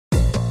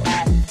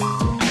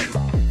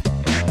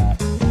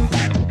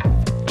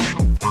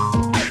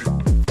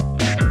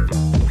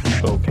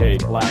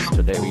class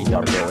today we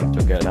are going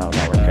to get out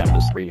our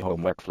chemistry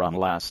homework from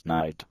last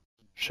night.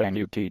 Sheng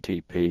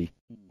UTTP.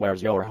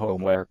 Where's your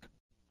homework?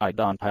 I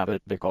don't have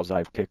it because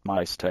I've kicked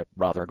my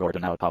stepbrother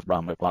Gordon out of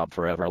drama club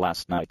forever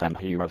last night and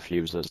he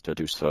refuses to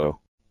do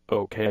so.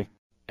 Okay.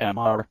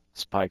 MR,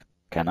 Spike,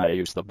 can I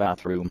use the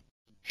bathroom?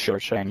 Sure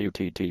Sheng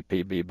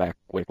UTTP, be back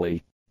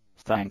quickly.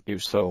 Thank you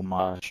so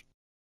much.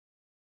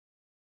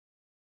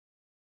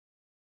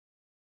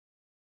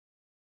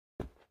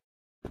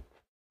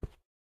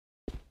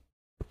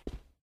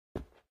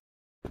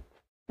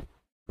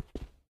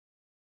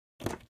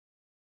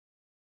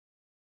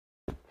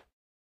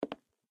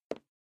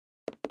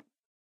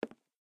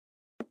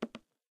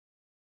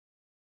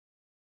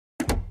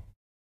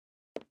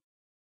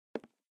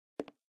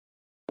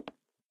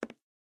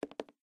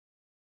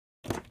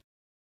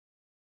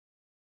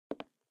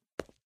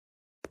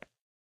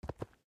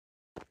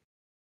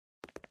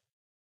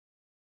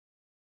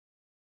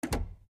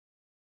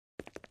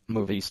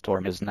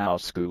 Moviestorm is now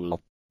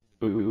school.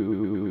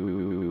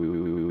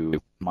 Ooh,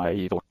 my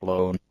evil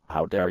clone,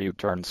 how dare you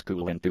turn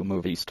school into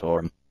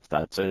Moviestorm?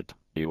 That's it.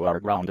 You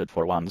are grounded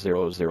for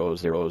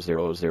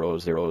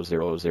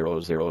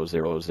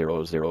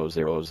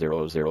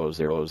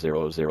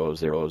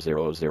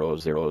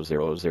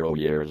 100,000,000,000,000,000,000,000,000,000,000,000,000,000,000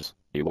 years.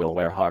 You will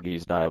wear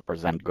Huggies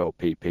diapers and go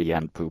pee-pee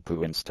and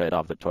poo-poo instead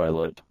of the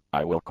toilet.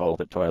 I will call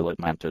the toilet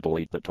man to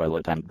delete the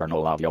toilet and burn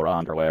all of your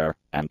underwear,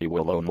 and you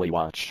will only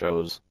watch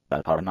shows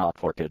that are not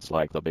for kids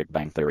like The Big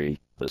Bang Theory,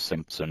 The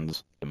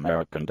Simpsons,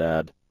 American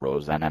Dad,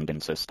 Roseanne and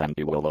Incest, and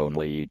you will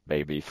only eat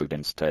baby food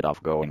instead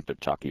of going to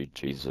Chuck E.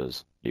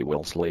 Cheese's. You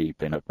will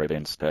sleep in a crib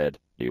instead.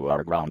 You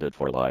are grounded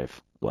for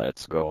life.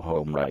 Let's go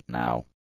home right now.